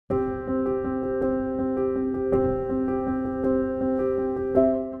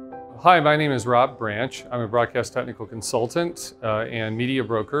Hi, my name is Rob Branch. I'm a broadcast technical consultant and media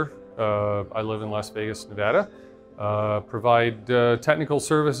broker. I live in Las Vegas, Nevada. Provide technical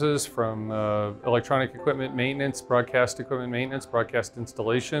services from electronic equipment maintenance, broadcast equipment maintenance, broadcast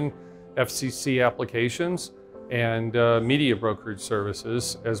installation, FCC applications, and media brokerage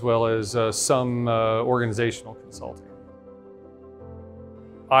services, as well as some organizational consulting.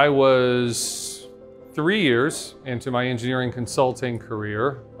 I was 3 years into my engineering consulting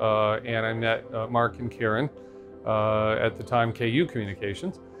career, and I met Mark and Karen, at the time LinkUp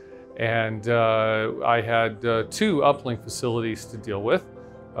Communications, and I had 2 uplink facilities to deal with,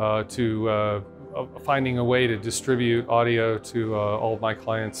 finding a way to distribute audio to all of my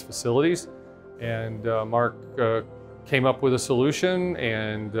clients' facilities. And Mark came up with a solution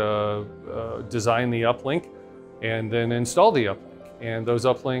and designed the uplink and then installed the uplink. And those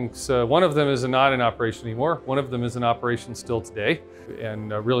uplinks, one of them is not in operation anymore. One of them is in operation still today.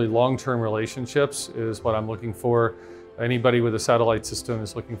 And really long-term relationships is what I'm looking for. Anybody with a satellite system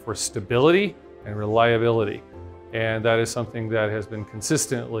is looking for stability and reliability. And that is something that has been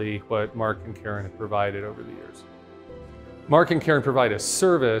consistently what Mark and Karen have provided over the years. Mark and Karen provide a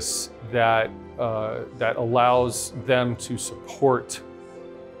service that allows them to support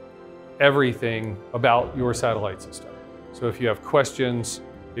everything about your satellite system. So if you have questions,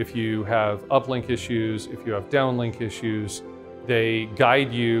 if you have uplink issues, if you have downlink issues, they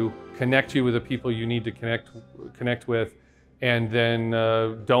guide you, connect you with the people you need to connect with, and then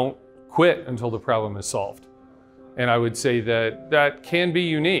don't quit until the problem is solved. And I would say that that can be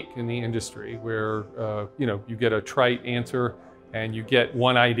unique in the industry where you get a trite answer and you get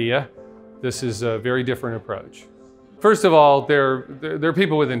one idea. This is a very different approach. First of all, they're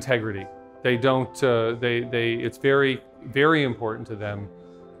people with integrity. They don't, it's very, very important to them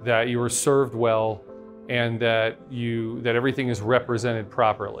that you are served well and that everything is represented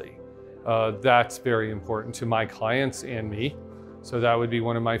properly. That's very important to my clients and me. So that would be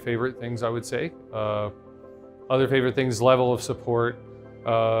one of my favorite things, I would say. Other favorite things, level of support.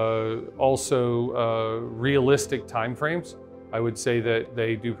 Also realistic timeframes. I would say that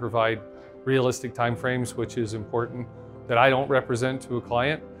they do provide realistic timeframes, which is important, that I don't represent to a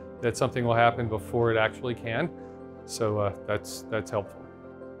client, that something will happen before it actually can. So that's helpful.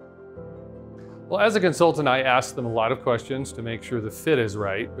 Well, as a consultant, I ask them a lot of questions to make sure the fit is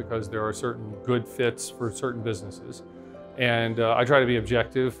right, because there are certain good fits for certain businesses. And I try to be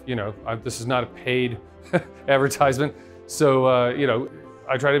objective. This is not a paid advertisement. So,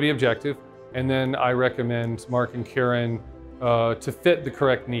 I try to be objective. And then I recommend Mark and Karen to fit the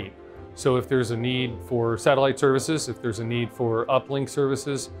correct need. So if there's a need for satellite services, if there's a need for uplink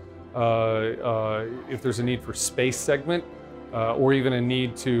services, if there's a need for space segment, or even a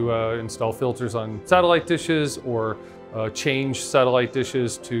need to install filters on satellite dishes or change satellite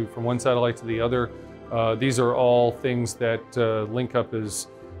dishes from one satellite to the other, these are all things that LinkUp is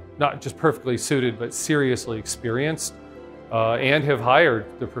not just perfectly suited, but seriously experienced, and have hired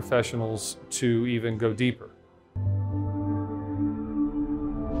the professionals to even go deeper.